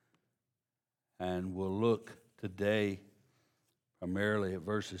and we'll look today primarily at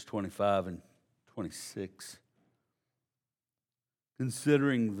verses 25 and 26.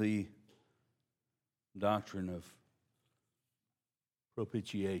 Considering the doctrine of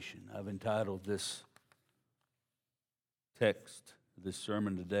propitiation, I've entitled this text, this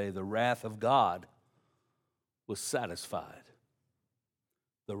sermon today, "The Wrath of God Was Satisfied."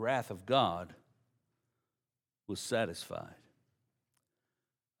 The wrath of God was satisfied.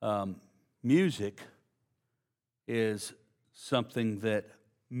 Music is something that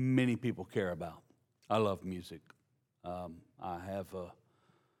many people care about. I love music. I have a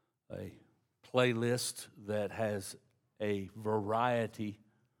playlist that has a variety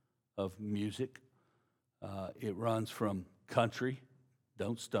of music. It runs from country,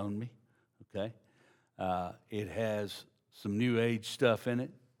 don't stone me, okay? It has some new age stuff in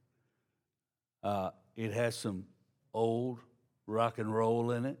it. It has some old rock and roll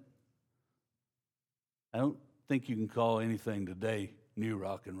in it. I don't think you can call anything today new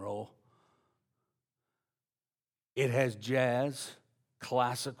rock and roll. It has jazz,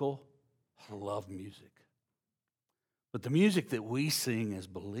 classical. I love music. But the music that we sing as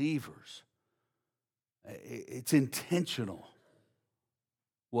believers, it's intentional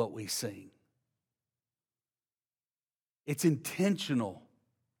what we sing. It's intentional,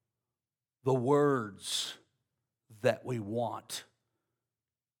 the words that we want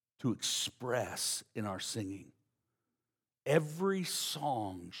to express in our singing. Every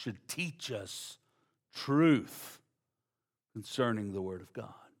song should teach us truth concerning the Word of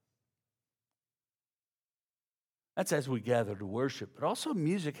God. That's as we gather to worship, but also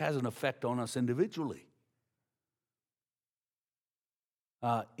music has an effect on us individually.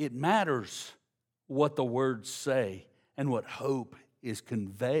 It matters what the words say and what hope is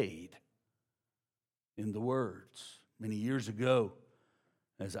conveyed in the words. Many years ago,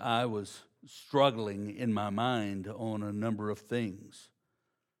 as I was struggling in my mind on a number of things,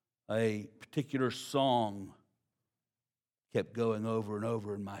 a particular song kept going over and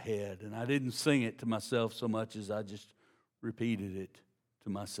over in my head, and I didn't sing it to myself so much as I just repeated it to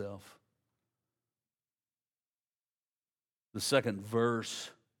myself. The second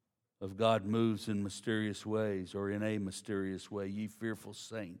verse of "God moves in mysterious ways," or in a mysterious way, "Ye fearful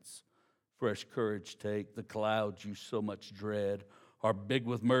saints, fresh courage take. The clouds you so much dread are big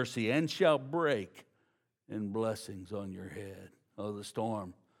with mercy and shall break in blessings on your head." Oh, the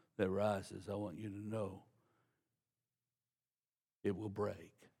storm that rises, I want you to know it will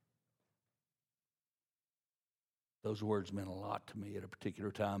break. Those words meant a lot to me at a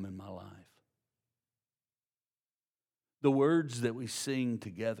particular time in my life. The words that we sing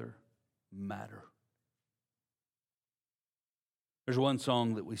together matter. There's one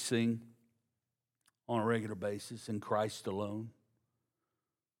song that we sing on a regular basis, "In Christ Alone,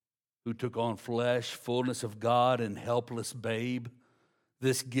 who took on flesh, fullness of God and helpless babe,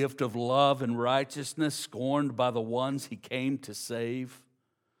 this gift of love and righteousness, scorned by the ones he came to save.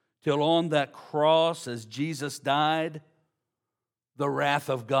 Till on that cross, as Jesus died, the wrath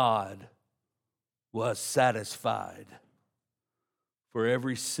of God was satisfied. For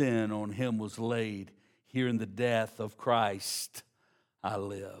every sin on him was laid. Here in the death of Christ I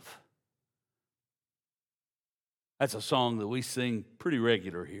live." That's a song that we sing pretty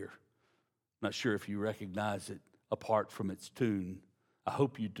regular here. Not sure if you recognize it apart from its tune. I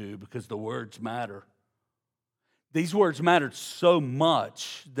hope you do, because the words matter. These words mattered so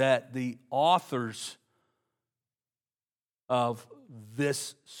much that the authors of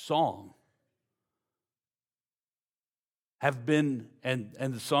this song have been, and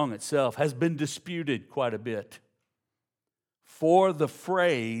the song itself has been disputed quite a bit. For the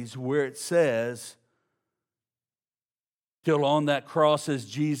phrase where it says, "Till on that cross as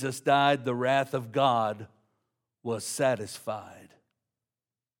Jesus died, the wrath of God was satisfied."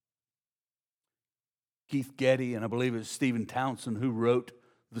 Keith Getty, and I believe it was Stephen Townsend who wrote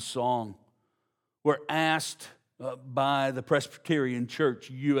the song, were asked by the Presbyterian Church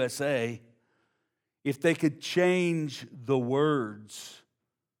USA if they could change the words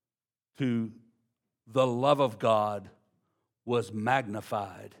to "the love of God was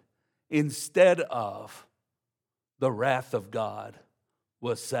magnified" instead of "the wrath of God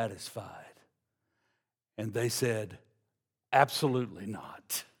was satisfied." And they said, absolutely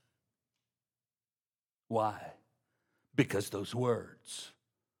not. Why? Because those words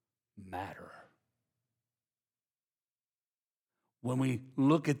matter. When we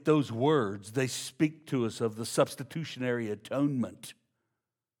look at those words, they speak to us of the substitutionary atonement,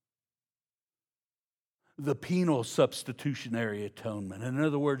 the penal substitutionary atonement. In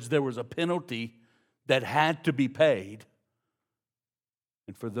other words, there was a penalty that had to be paid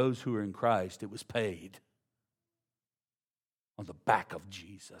And for those who are in Christ, it was paid on the back of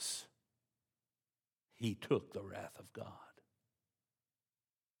Jesus. He took the wrath of God.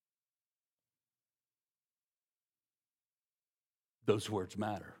 Those words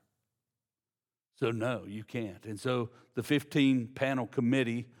matter. So no, you can't. And so the 15-panel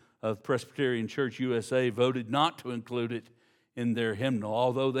committee of Presbyterian Church USA voted not to include it in their hymnal,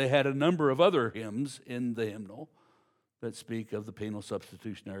 although they had a number of other hymns in the hymnal that speak of the penal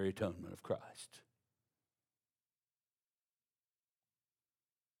substitutionary atonement of Christ.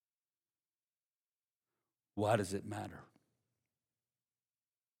 Why does it matter?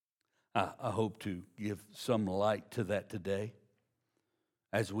 I hope to give some light to that today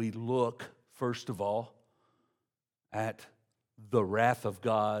as we look, first of all, at the wrath of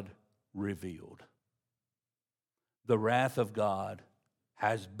God revealed. The wrath of God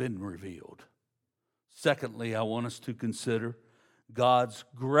has been revealed. Secondly, I want us to consider God's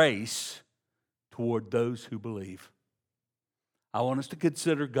grace toward those who believe. I want us to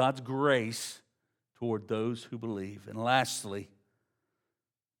consider God's grace toward those who believe. And lastly,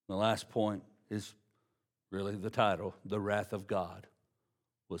 the last point is really the title, The Wrath of God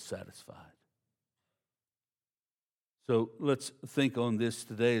Was Satisfied. So let's think on this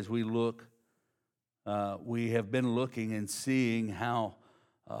today as we look. We have been looking and seeing how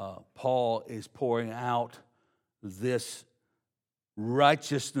Paul is pouring out this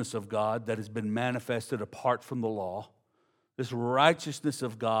righteousness of God that has been manifested apart from the law, this righteousness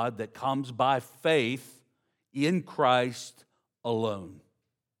of God that comes by faith in Christ alone.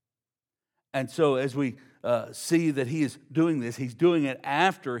 And so as we see that he is doing this, he's doing it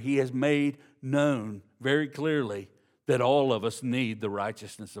after he has made known very clearly that all of us need the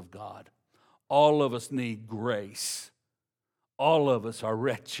righteousness of God. All of us need grace. All of us are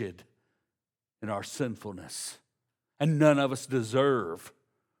wretched in our sinfulness. And none of us deserve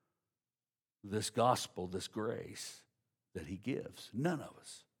this gospel, this grace that he gives. None of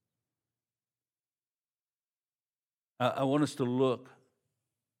us. I want us to look,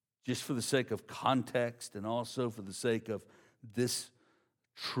 just for the sake of context and also for the sake of this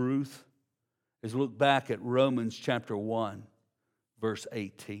truth, is look back at Romans chapter 1, verse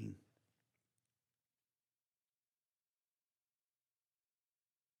 18.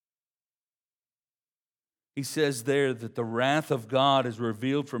 He says there that the wrath of God is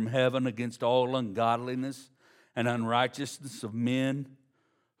revealed from heaven against all ungodliness and unrighteousness of men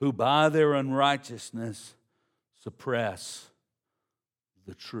who by their unrighteousness suppress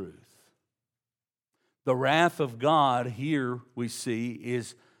the truth. The wrath of God here we see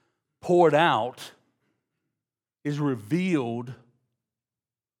is poured out, is revealed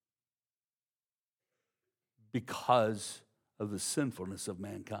because of the sinfulness of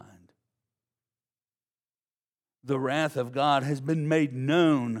mankind. The wrath of God has been made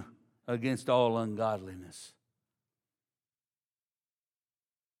known against all ungodliness.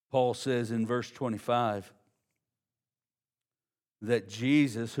 Paul says in verse 25 that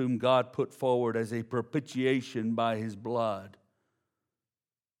Jesus, whom God put forward as a propitiation by his blood,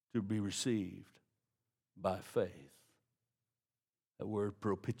 to be received by faith. That word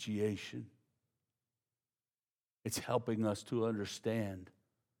propitiation, it's helping us to understand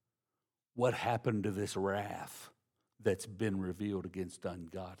what happened to this wrath that's been revealed against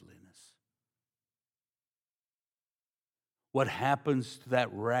ungodliness. What happens to that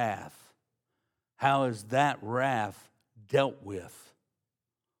wrath? How is that wrath dealt with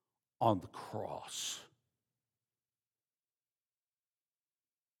on the cross?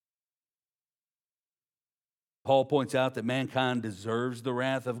 Paul points out that mankind deserves the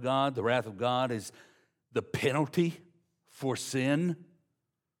wrath of God. The wrath of God is the penalty for sin.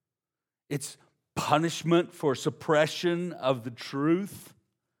 It's punishment for suppression of the truth.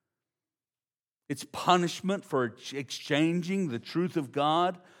 It's punishment for exchanging the truth of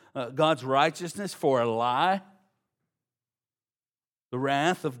God, God's righteousness, for a lie. The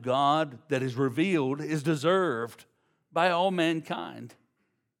wrath of God that is revealed is deserved by all mankind.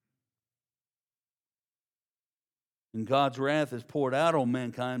 And God's wrath is poured out on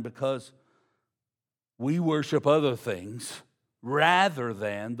mankind because we worship other things rather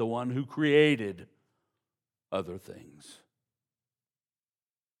than the one who created other things.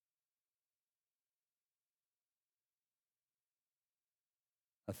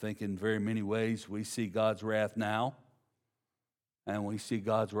 I think in very many ways we see God's wrath now, and we see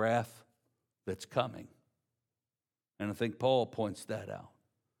God's wrath that's coming. And I think Paul points that out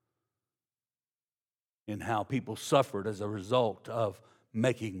in how people suffered as a result of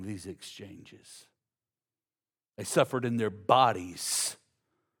making these exchanges. They suffered in their bodies.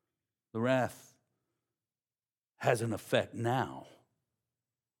 The wrath has an effect now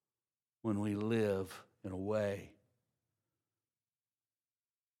when we live in a way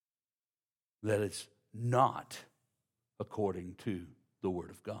that it's not according to the Word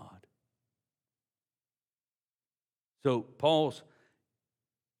of God. So Paul's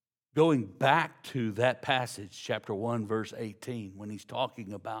going back to that passage, chapter 1, verse 18, when he's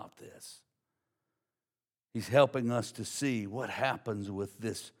talking about this. He's helping us to see what happens with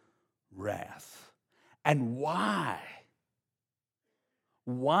this wrath and why.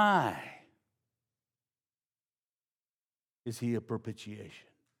 Why is he a propitiation?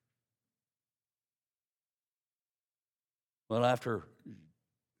 Well, after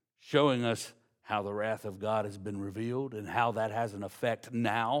showing us how the wrath of God has been revealed and how that has an effect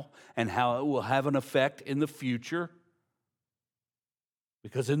now and how it will have an effect in the future,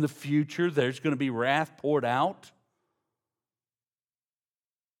 because in the future there's going to be wrath poured out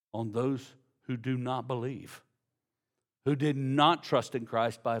on those who do not believe, who did not trust in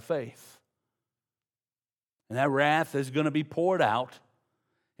Christ by faith. And that wrath is going to be poured out,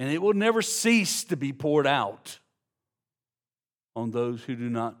 and it will never cease to be poured out on those who do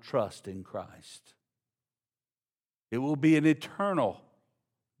not trust in Christ. It will be an eternal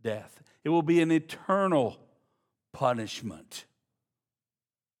death. It will be an eternal punishment.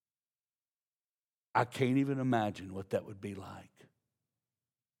 I can't even imagine what that would be like.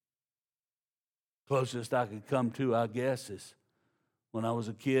 Closest I could come to, I guess, is when I was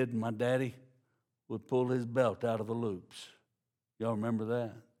a kid and my daddy would pull his belt out of the loops. Y'all remember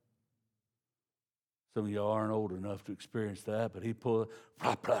that? Some of y'all aren't old enough to experience that, but he'd pull it,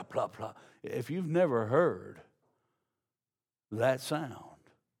 plop, plop, plop, plop. If you've never heard that sound,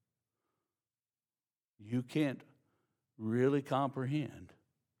 you can't really comprehend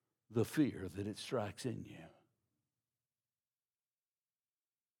the fear that it strikes in you.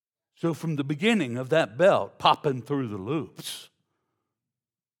 So from the beginning of that belt popping through the loops,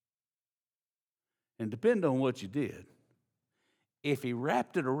 and depending on what you did, if he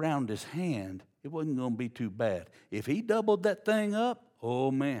wrapped it around his hand, it wasn't going to be too bad. If he doubled that thing up,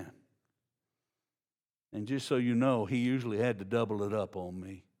 oh man. And just so you know, he usually had to double it up on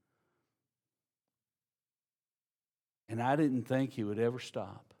me. And I didn't think he would ever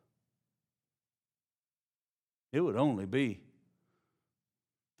stop. It would only be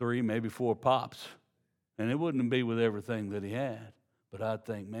 3, maybe 4 pops. And it wouldn't be with everything that he had. But I'd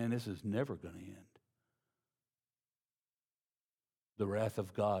think, man, this is never going to end. The wrath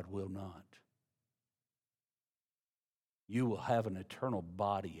of God will not. You will have an eternal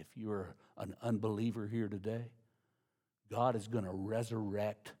body if you're an unbeliever here today. God is going to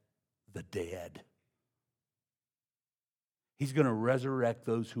resurrect the dead. He's going to resurrect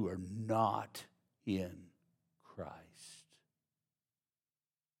those who are not in Christ.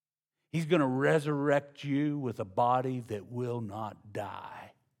 He's going to resurrect you with a body that will not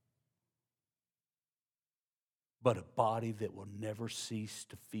die, but a body that will never cease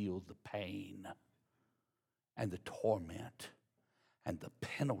to feel the pain and the torment and the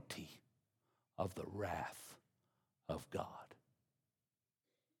penalty of the wrath of God.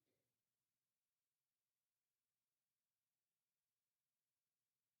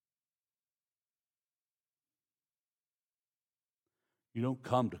 You don't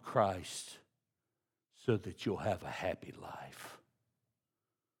come to Christ so that you'll have a happy life.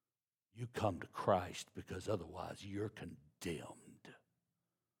 You come to Christ because otherwise you're condemned.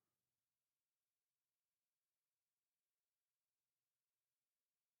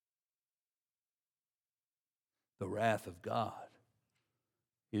 The wrath of God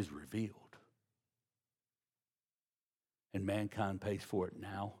is revealed. And mankind pays for it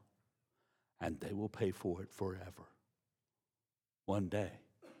now, and they will pay for it forever. One day,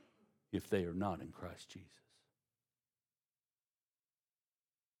 if they are not in Christ Jesus.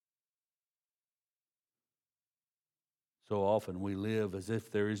 So often we live as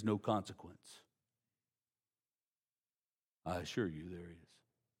if there is no consequence. I assure you there is.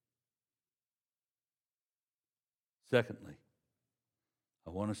 Secondly,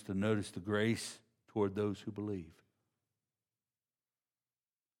 I want us to notice the grace toward those who believe.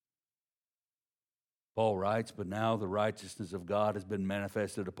 Paul writes, but now the righteousness of God has been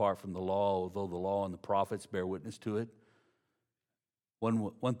manifested apart from the law, although the law and the prophets bear witness to it.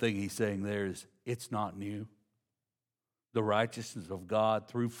 One thing he's saying there is, it's not new. The righteousness of God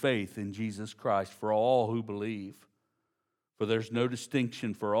through faith in Jesus Christ for all who believe. For there's no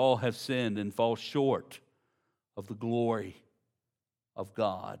distinction, for all have sinned and fall short of the glory of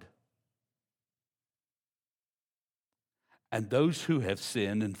God. And those who have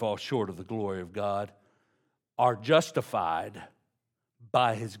sinned and fall short of the glory of God are justified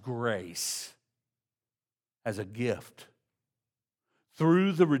by His grace as a gift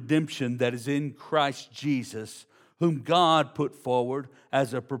through the redemption that is in Christ Jesus, whom God put forward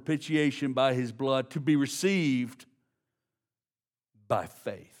as a propitiation by his blood to be received by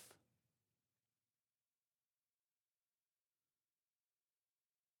faith.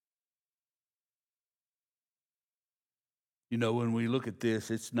 You know, when we look at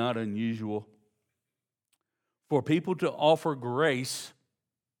this, it's not unusual for people to offer grace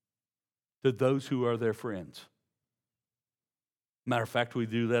to those who are their friends. Matter of fact, we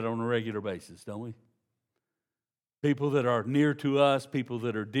do that on a regular basis, don't we? People that are near to us, people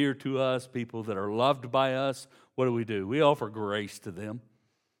that are dear to us, people that are loved by us, what do? We offer grace to them.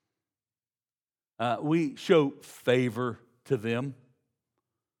 We show favor to them.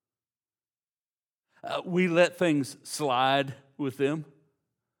 We let things slide with them.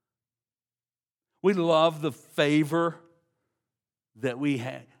 We love the favor that we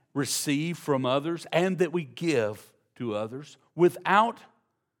receive from others and that we give to others without,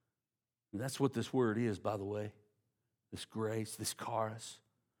 that's what this word is, by the way, this grace, this charis,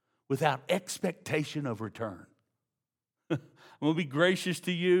 without expectation of return. I'm going to be gracious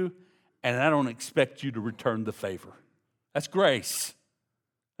to you, and I don't expect you to return the favor. That's grace.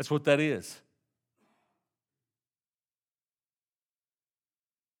 That's what that is.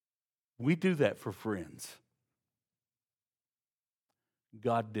 We do that for friends.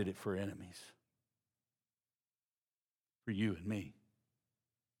 God did it for enemies. For you and me.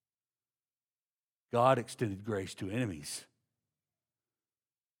 God extended grace to enemies.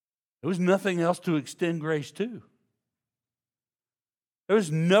 There was nothing else to extend grace to. There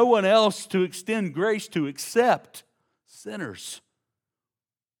was no one else to extend grace to except sinners.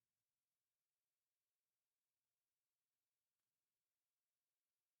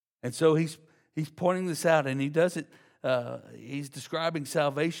 And so he's pointing this out, and he does it. He's describing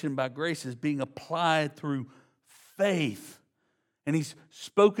salvation by grace as being applied through faith. And he's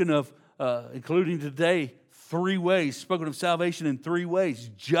spoken of, including today, 3 ways, spoken of salvation in 3 ways.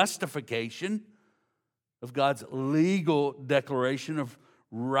 Justification, of God's legal declaration of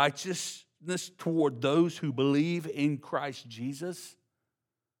righteousness toward those who believe in Christ Jesus.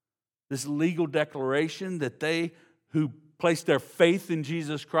 This legal declaration that they who place their faith in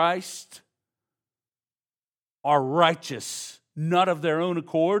Jesus Christ are righteous, not of their own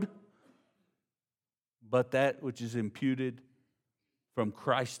accord, but that which is imputed from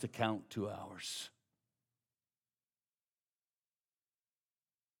Christ's account to ours.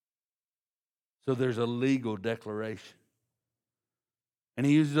 So there's a legal declaration. And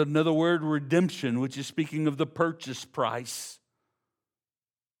he uses another word, redemption, which is speaking of the purchase price.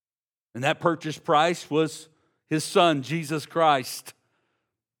 And that purchase price was his Son, Jesus Christ.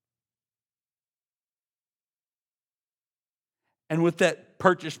 And with that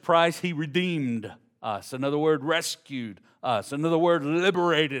purchase price, he redeemed us. Another word, rescued us. Another word,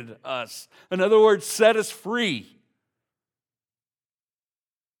 liberated us. Another word, set us free.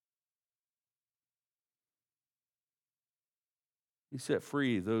 He set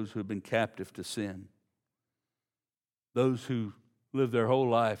free those who have been captive to sin. Those who live their whole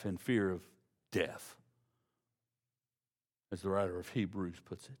life in fear of death, as the writer of Hebrews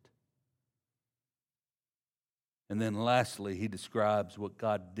puts it. And then lastly, he describes what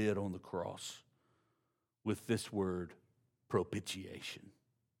God did on the cross with this word, propitiation.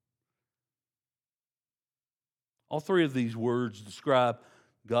 All 3 of these words describe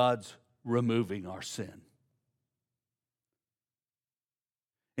God's removing our sin.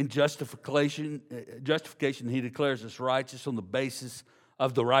 In justification, he declares us righteous on the basis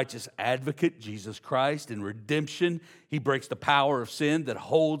of the righteous advocate, Jesus Christ. In redemption, he breaks the power of sin that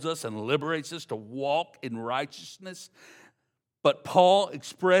holds us and liberates us to walk in righteousness. But Paul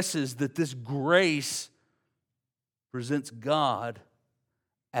expresses that this grace presents God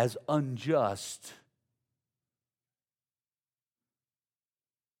as unjust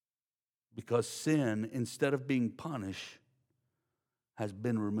because sin, instead of being punished, has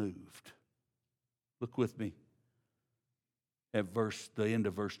been removed. Look with me at the end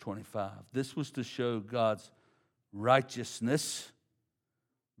of verse 25. This was to show God's righteousness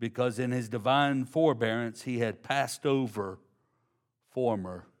because in his divine forbearance he had passed over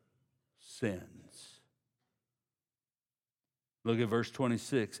former sins. Look at verse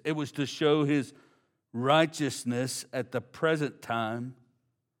 26. It was to show his righteousness at the present time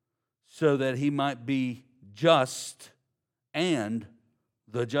so that he might be just and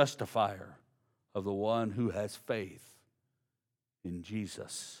the justifier of the one who has faith in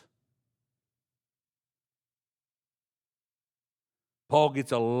Jesus. Paul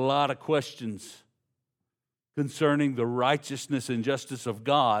gets a lot of questions concerning the righteousness and justice of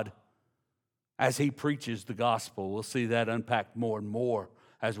God as he preaches the gospel. We'll see that unpacked more and more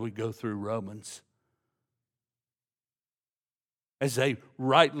as we go through Romans. As they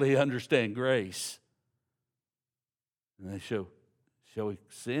rightly understand grace. And they shall we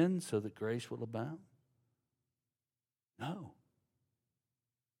sin so that grace will abound? No.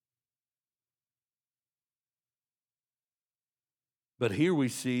 But here we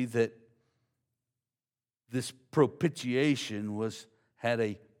see that this propitiation had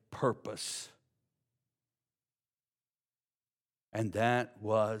a purpose. And that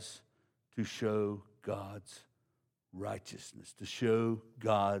was to show God's righteousness, to show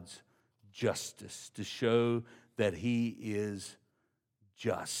God's justice, to show that He is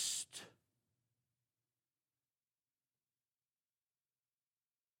just.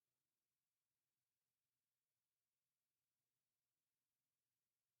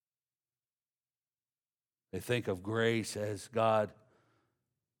 They think of grace as God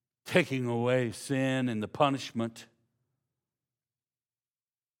taking away sin and the punishment.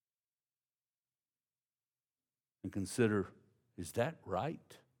 And consider, is that right?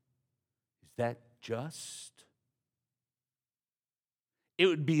 Is that just? It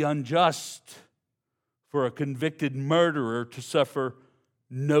would be unjust for a convicted murderer to suffer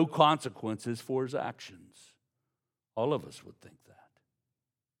no consequences for his actions. All of us would think that.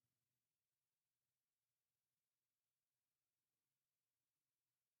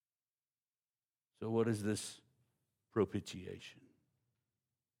 So what is this propitiation?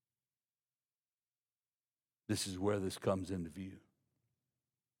 This is where this comes into view.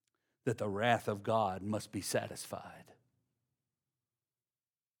 That the wrath of God must be satisfied.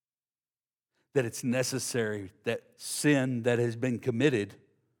 That it's necessary that sin that has been committed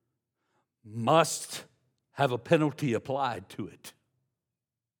must have a penalty applied to it.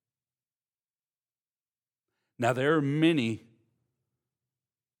 Now, there are many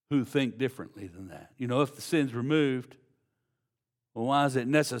who think differently than that. You know, if the sin's removed, well, why is it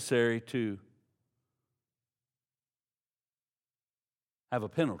necessary to have a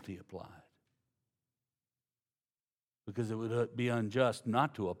penalty applied? Because it would be unjust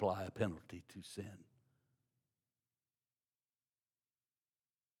not to apply a penalty to sin.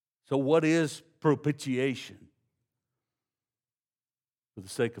 So what is propitiation? For the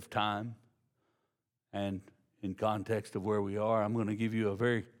sake of time and in context of where we are, I'm going to give you a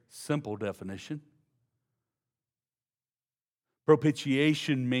very simple definition.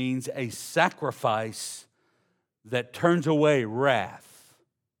 Propitiation means a sacrifice that turns away wrath.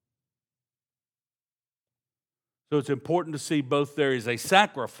 So it's important to see both there is a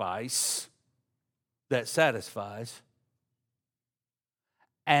sacrifice that satisfies,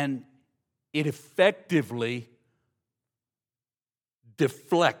 and it effectively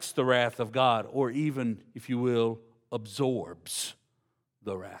deflects the wrath of God, or even, if you will, absorbs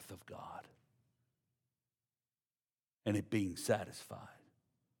the wrath of God, and it being satisfied.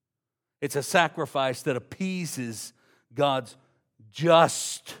 It's a sacrifice that appeases God's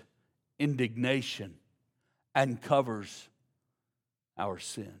just indignation and covers our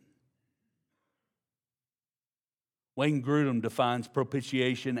sin. Wayne Grudem defines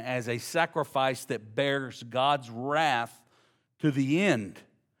propitiation as a sacrifice that bears God's wrath to the end,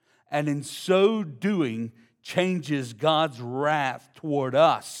 and in so doing changes God's wrath toward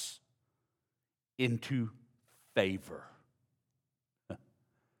us into favor.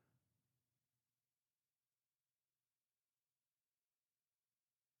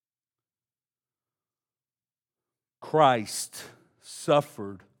 Christ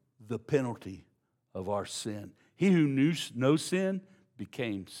suffered the penalty of our sin. He who knew no sin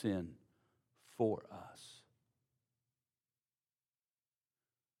became sin for us.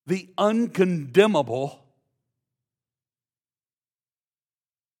 The uncondemnable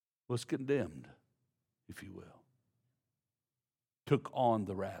was condemned, if you will. Took on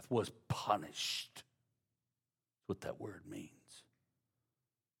the wrath, was punished. That's what that word means.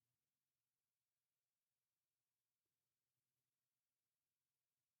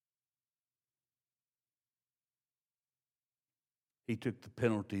 He took the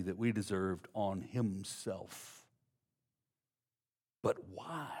penalty that we deserved on himself. But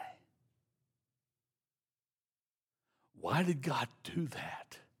why? Why did God do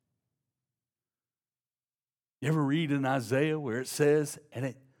that? You ever read in Isaiah where it says, and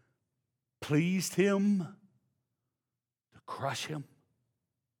it pleased him to crush him?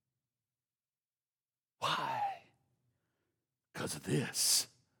 Why? Because of this.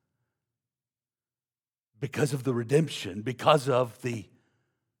 Because of the redemption, because of the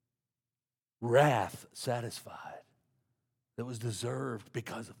wrath satisfied that was deserved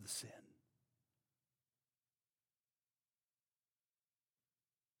because of the sin.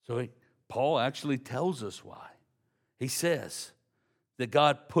 So he Paul actually tells us why. He says that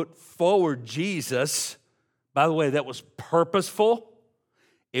God put forward Jesus. By the way, that was purposeful.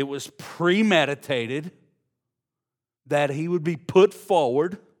 It was premeditated that he would be put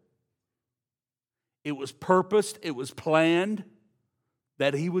forward. It was purposed, it was planned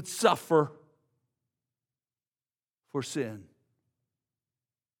that he would suffer for sin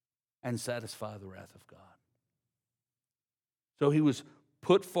and satisfy the wrath of God. So he was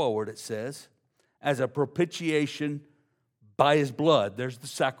put forward, it says, as a propitiation by his blood. There's the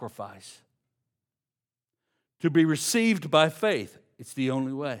sacrifice. To be received by faith. It's the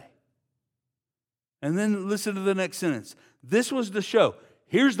only way. And then listen to the next sentence. This was to show.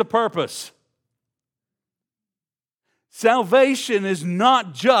 Here's the purpose. Salvation is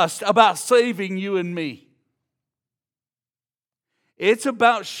not just about saving you and me. It's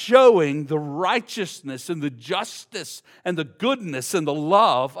about showing the righteousness and the justice and the goodness and the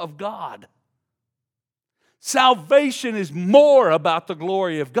love of God. Salvation is more about the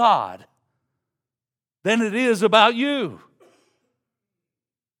glory of God than it is about you.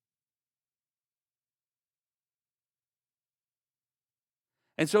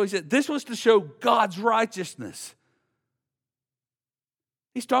 And so he said, this was to show God's righteousness.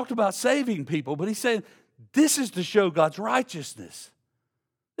 He's talked about saving people, but he's saying this is to show God's righteousness.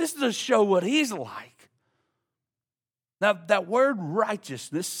 This is to show what he's like. Now, that word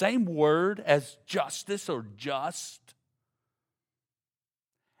righteousness, same word as justice or just.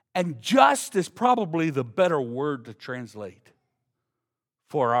 And just is probably the better word to translate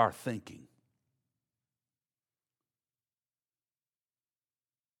for our thinking.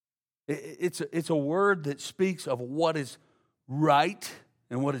 It's a word that speaks of what is right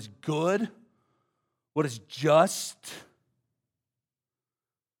and what is good, what is just.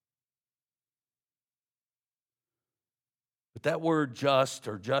 But that word just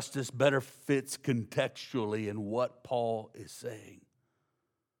or justice better fits contextually in what Paul is saying.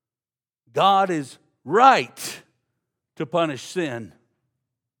 God is right to punish sin.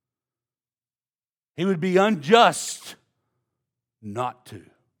 He would be unjust not to.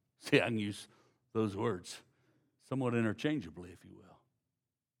 See, I can use those words somewhat interchangeably, if you will.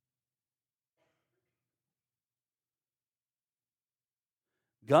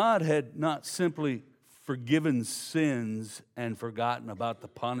 God had not simply forgiven sins and forgotten about the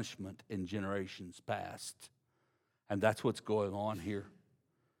punishment in generations past. And that's what's going on here.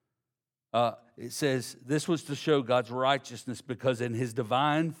 It says, this was to show God's righteousness because in his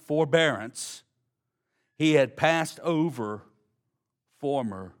divine forbearance, he had passed over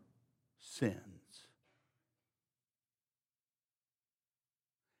former sins.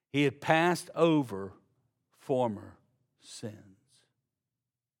 He had passed over former sins.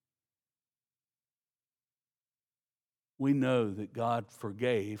 We know that God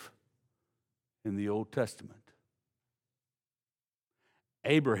forgave in the Old Testament.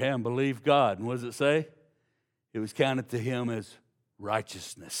 Abraham believed God, and what does it say? It was counted to him as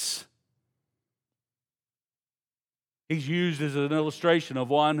righteousness. He's used as an illustration of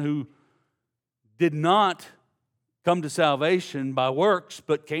one who did not come to salvation by works,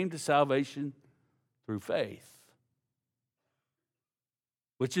 but came to salvation through faith,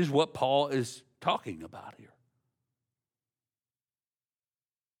 which is what Paul is talking about here.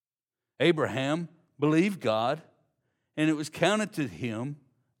 Abraham believed God, and it was counted to him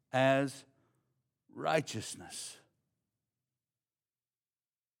as righteousness.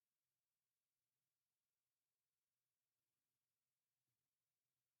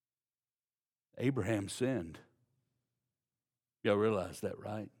 Abraham sinned. Y'all realize that,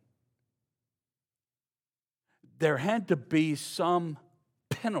 right? There had to be some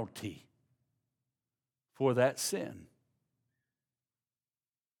penalty for that sin.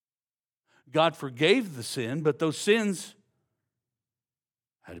 God forgave the sin, but those sins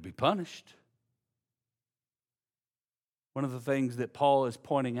had to be punished. One of the things that Paul is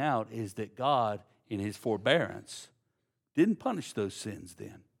pointing out is that God, in his forbearance, didn't punish those sins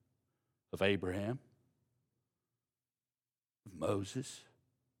then of Abraham, of Moses.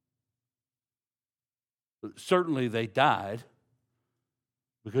 But certainly they died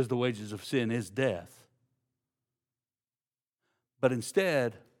because the wages of sin is death. But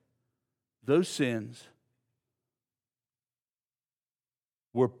instead, those sins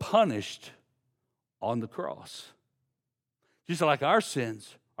were punished on the cross. Just like our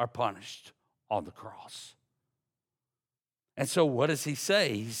sins are punished on the cross. And so what does he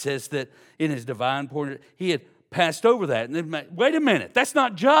say? He says that in his divine point, he had passed over that. And then, wait a minute, that's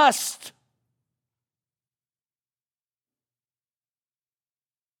not just.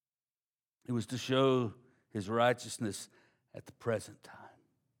 It was to show his righteousness at the present time.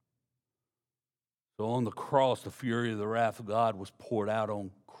 So on the cross, the fury of the wrath of God was poured out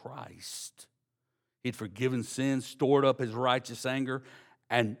on Christ. He'd forgiven sins, stored up his righteous anger,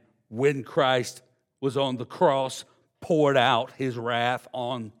 and when Christ was on the cross, poured out his wrath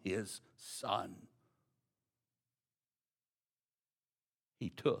on his Son. He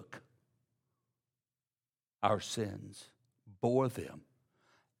took our sins, bore them,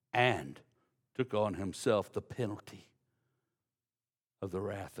 and took on himself the penalty of the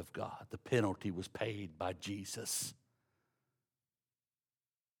wrath of God. The penalty was paid by Jesus.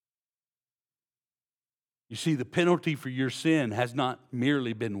 You see, the penalty for your sin has not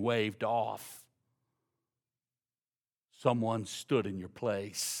merely been waived off. Someone stood in your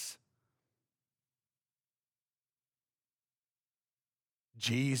place.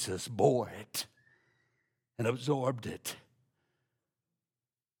 Jesus bore it and absorbed it.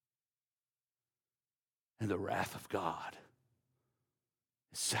 And the wrath of God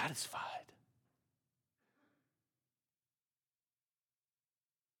is satisfied.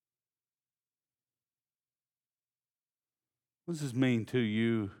 What does this mean to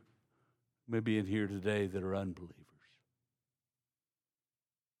you, maybe in here today, that are unbelievers?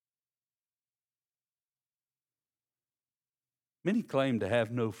 Many claim to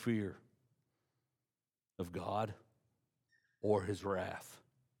have no fear of God or his wrath.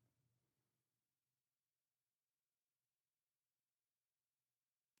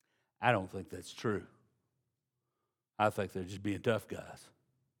 I don't think that's true. I think they're just being tough guys.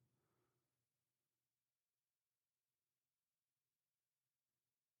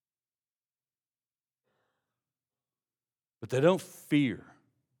 But they don't fear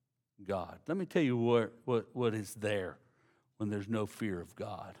God. Let me tell you what is there when there's no fear of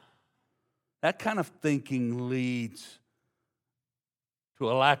God. That kind of thinking leads to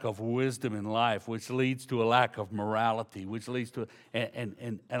a lack of wisdom in life, which leads to a lack of morality, which leads to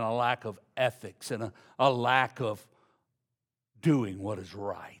and a lack of ethics and a lack of doing what is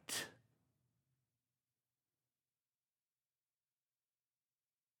right.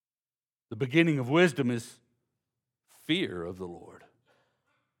 The beginning of wisdom is fear of the Lord.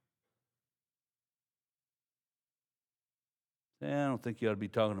 I don't think you ought to be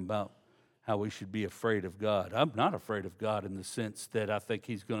talking about how we should be afraid of God. I'm not afraid of God in the sense that I think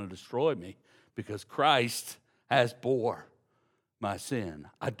he's going to destroy me because Christ has bore my sin.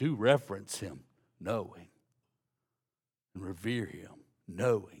 I do reverence him, knowing and revere him,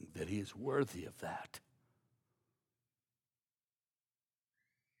 knowing that he is worthy of that.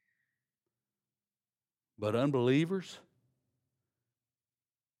 But unbelievers,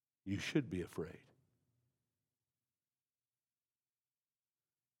 you should be afraid.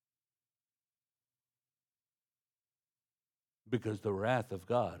 Because the wrath of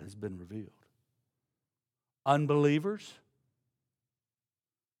God has been revealed. Unbelievers,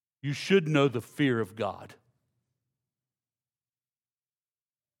 you should know the fear of God.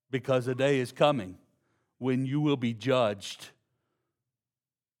 Because a day is coming when you will be judged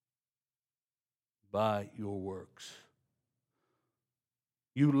by your works.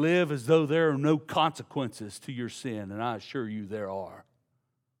 You live as though there are no consequences to your sin, and I assure you there are.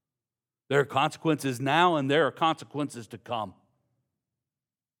 There are consequences now, and there are consequences to come.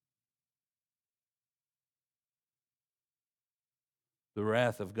 The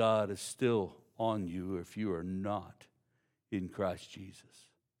wrath of God is still on you if you are not in Christ Jesus.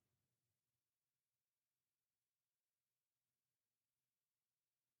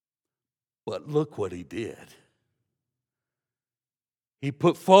 But look what he did. He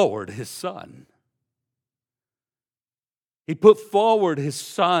put forward his Son. He put forward his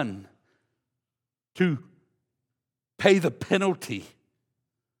Son to pay the penalty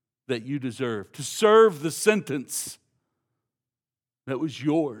that you deserve, to serve the sentence that was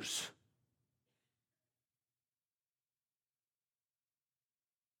yours.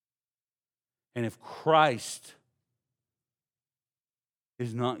 And if Christ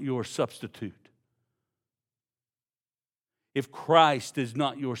is not your substitute, if Christ is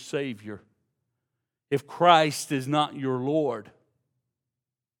not your Savior, if Christ is not your Lord,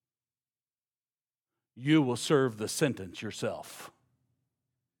 you will serve the sentence yourself.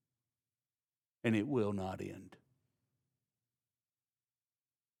 And it will not end.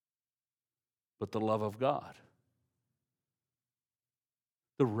 But the love of God,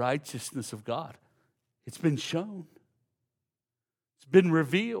 the righteousness of God, it's been shown. It's been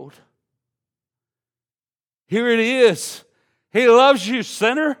revealed. Here it is. He loves you,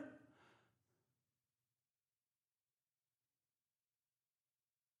 sinner.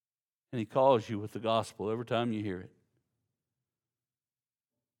 And he calls you with the gospel every time you hear it.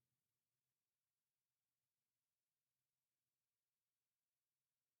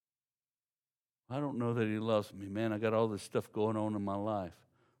 I don't know that he loves me. Man, I got all this stuff going on in my life.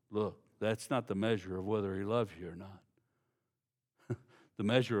 Look, that's not the measure of whether he loves you or not. The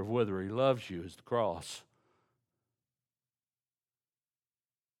measure of whether he loves you is the cross.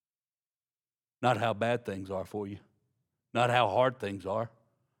 Not how bad things are for you. Not how hard things are.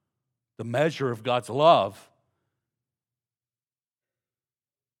 The measure of God's love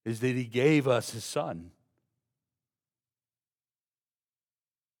is that he gave us his son.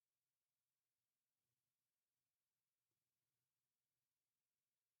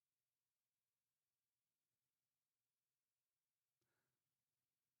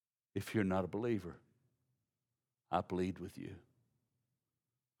 If you're not a believer, I plead with you.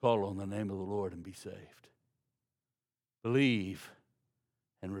 Call on the name of the Lord and be saved. Believe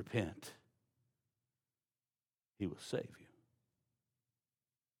and repent. He will save you.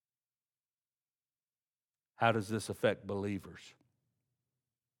 How does this affect believers?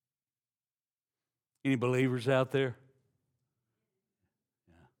 Any believers out there?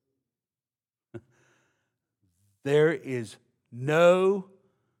 Yeah. There is no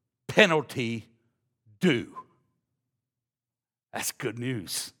penalty due. That's good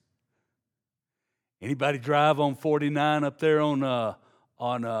news. Anybody drive on 49 up there in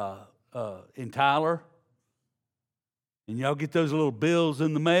Tyler? And y'all get those little bills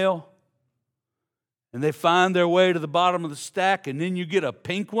in the mail? And they find their way to the bottom of the stack, and then you get a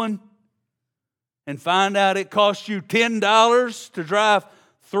pink one and find out it cost you $10 to drive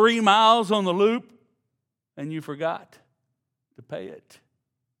 3 miles on the loop, and you forgot to pay it.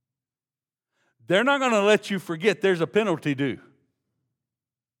 They're not going to let you forget there's a penalty due.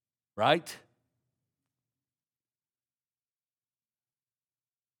 Right?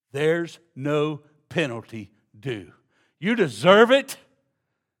 There's no penalty due. You deserve it,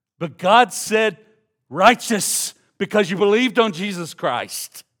 but God said righteous because you believed on Jesus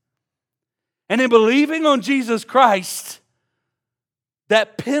Christ. And in believing on Jesus Christ,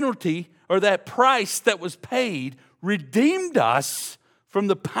 that penalty or that price that was paid redeemed us from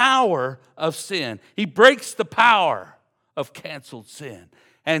the power of sin. He breaks the power of canceled sin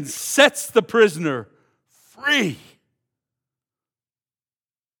and sets the prisoner free.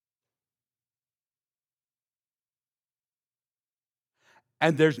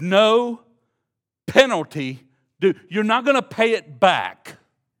 And there's no penalty due. You're not going to pay it back.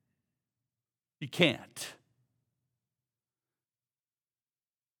 You can't.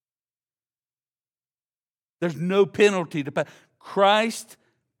 There's no penalty to pay. Christ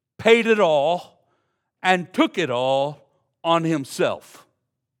paid it all and took it all on himself.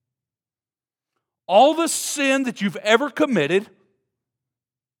 All the sin that you've ever committed,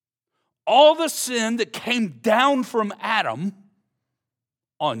 all the sin that came down from Adam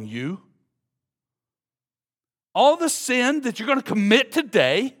on you, all the sin that you're going to commit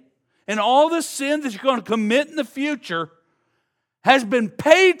today, and all the sin that you're going to commit in the future has been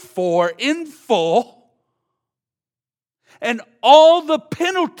paid for in full. And all the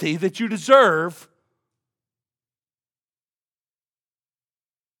penalty that you deserve,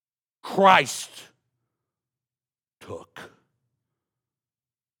 Christ took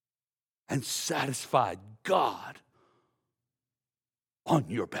and satisfied God on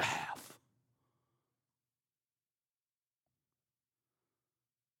your behalf.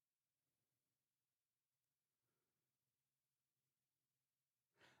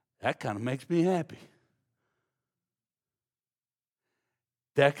 That kind of makes me happy.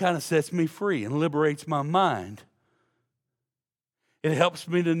 That kind of sets me free and liberates my mind. It helps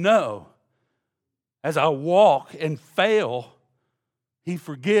me to know as I walk and fail, he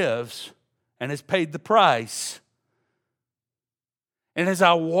forgives and has paid the price. And as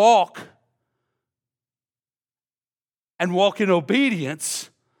I walk in obedience,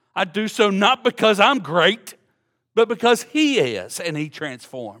 I do so not because I'm great, but because he is, and he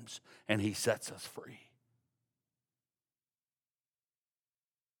transforms and he sets us free.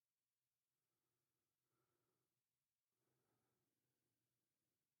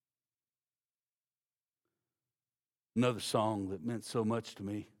 Another song that meant so much to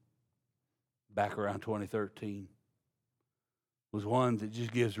me back around 2013 was one that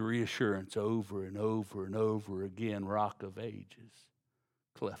just gives reassurance over and over and over again. Rock of Ages,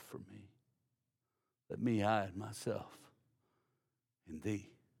 cleft for me. Let me hide myself in thee.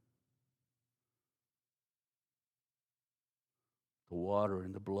 The water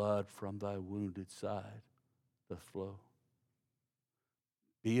and the blood from thy wounded side doth flow.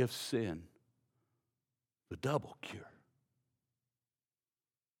 Be of sin the double cure.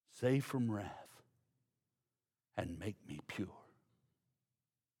 Save from wrath and make me pure.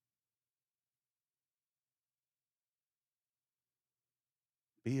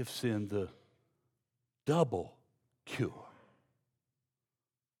 Be of sin the double cure.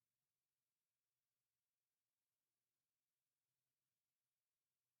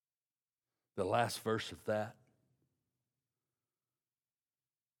 The last verse of that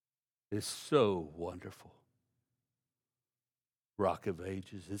is so wonderful. Rock of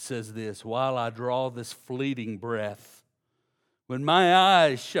Ages. It says this, while I draw this fleeting breath, when my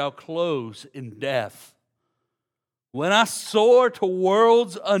eyes shall close in death, when I soar to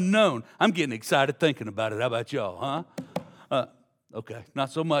worlds unknown. I'm getting excited thinking about it. How about y'all, huh? Okay,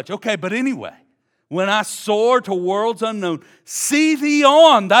 not so much. Okay, but anyway, when I soar to worlds unknown, see thee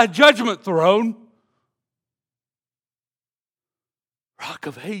on thy judgment throne. Rock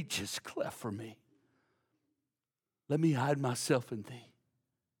of Ages, cleft for me. Let me hide myself in thee.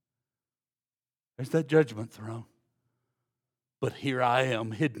 There's that judgment throne. But here I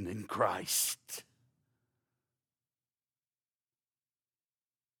am hidden in Christ.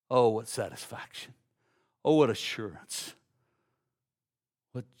 Oh, what satisfaction. Oh, what assurance.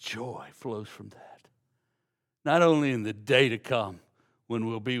 What joy flows from that. Not only in the day to come when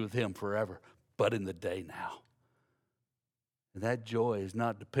we'll be with him forever, but in the day now. And that joy is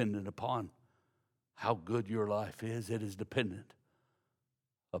not dependent upon how good your life is. It is dependent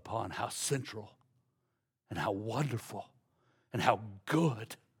upon how central and how wonderful and how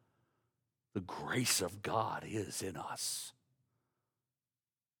good the grace of God is in us.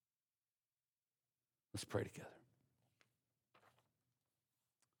 Let's pray together.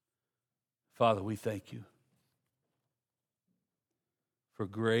 Father, we thank you for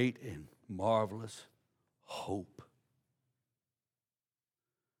great and marvelous hope.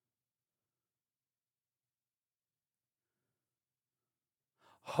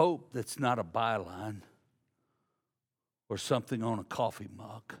 Hope that's not a byline or something on a coffee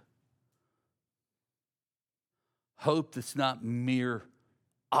mug. Hope that's not mere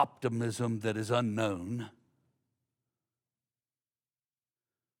optimism that is unknown,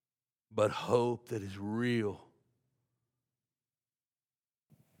 but hope that is real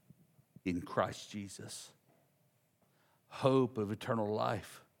in Christ Jesus. Hope of eternal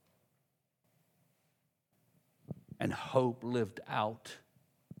life and hope lived out,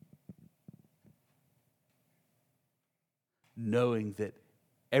 knowing that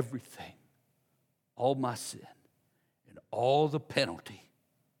everything, all my sin and all the penalty,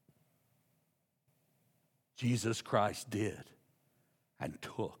 Jesus Christ did and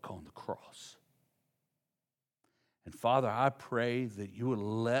took on the cross. And Father, I pray that you will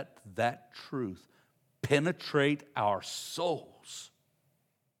let that truth penetrate our souls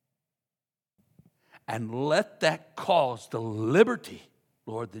and let that cause the liberty,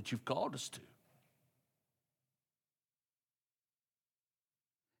 Lord, that you've called us to.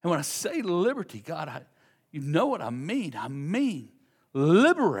 And when I say liberty, God, you know what I mean. I mean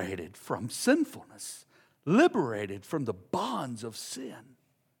liberated from sinfulness, liberated from the bonds of sin.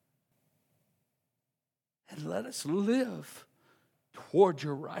 And let us live toward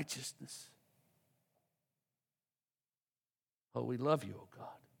your righteousness. Oh, we love you, oh God.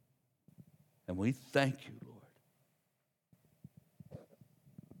 And we thank you, Lord.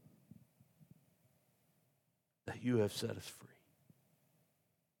 That you have set us free.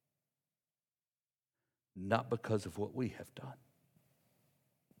 Not because of what we have done,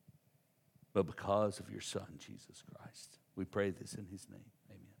 but because of your Son, Jesus Christ. We pray this in his name.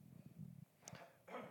 Amen.